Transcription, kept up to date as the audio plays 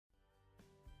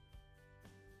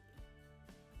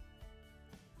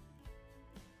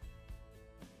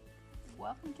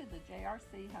Welcome to the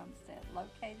JRC Homestead,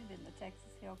 located in the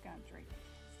Texas Hill Country.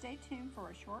 Stay tuned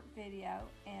for a short video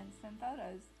and some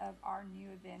photos of our new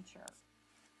adventure.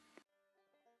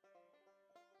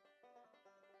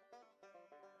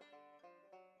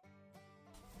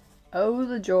 Oh,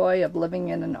 the joy of living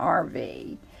in an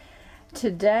RV.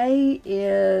 Today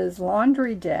is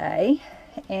laundry day,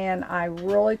 and I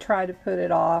really try to put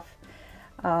it off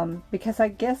because I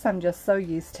guess I'm just so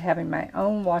used to having my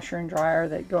own washer and dryer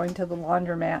that going to the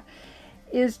laundromat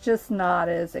is just not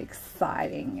as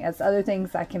exciting as other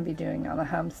things I can be doing on the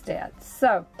homestead.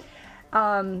 So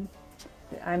I've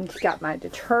got my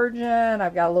detergent,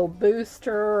 I've got a little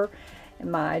booster,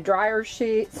 and my dryer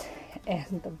sheets,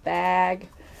 and the bag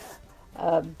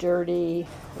of dirty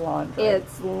laundry.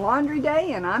 It's laundry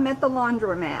day and I'm at the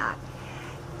laundromat.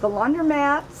 The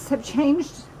laundromats have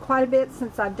changed quite a bit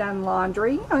since I've done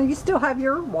laundry. You know, you still have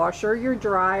your washer, your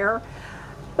dryer,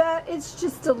 but it's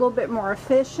just a little bit more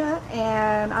efficient,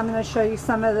 and I'm going to show you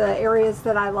some of the areas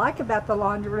that I like about the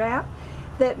laundromat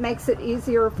that makes it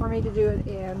easier for me to do it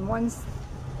in one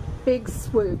big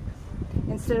swoop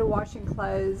instead of washing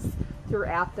clothes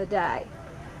throughout the day.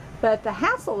 But the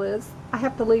hassle is I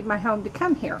have to leave my home to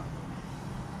come here.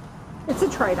 It's a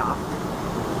trade-off.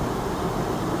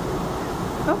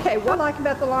 Okay, what I like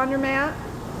about the laundromat?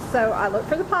 So I look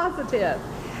for the positive.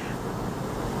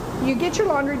 You get your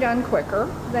laundry done quicker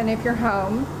than if you're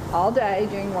home all day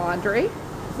doing laundry,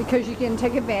 because you can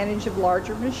take advantage of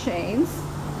larger machines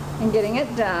and getting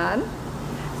it done.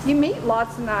 You meet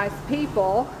lots of nice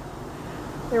people.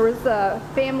 There was a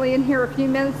family in here a few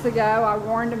minutes ago. I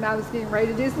warned them I was getting ready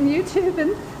to do some YouTube,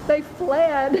 and they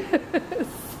fled.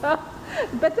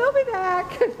 But they'll be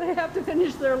back. They have to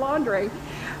finish their laundry.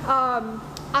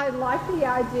 I like the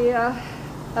idea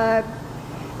of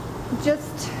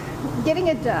just getting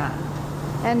it done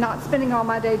and not spending all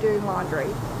my day doing laundry.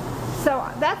 So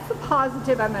that's the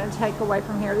positive I'm going to take away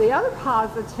from here. The other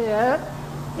positive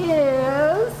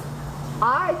is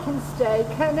I can stay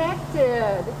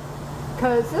connected,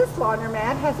 because this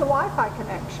laundromat has a Wi-Fi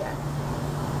connection.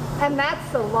 And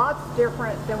that's a lot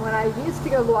different than when I used to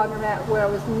go to the laundromat when I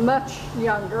was much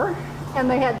younger and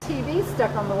they had TV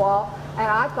stuck on the wall, and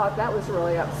I thought that was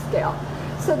really upscale.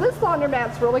 So this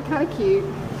laundromat's really kind of cute.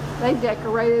 They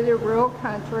decorated it real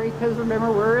country, because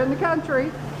remember, we're in the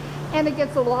country, and it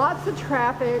gets lots of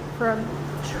traffic from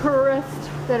tourists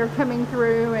that are coming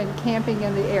through and camping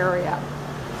in the area.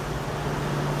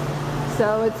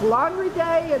 So it's laundry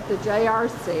day at the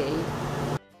JRC.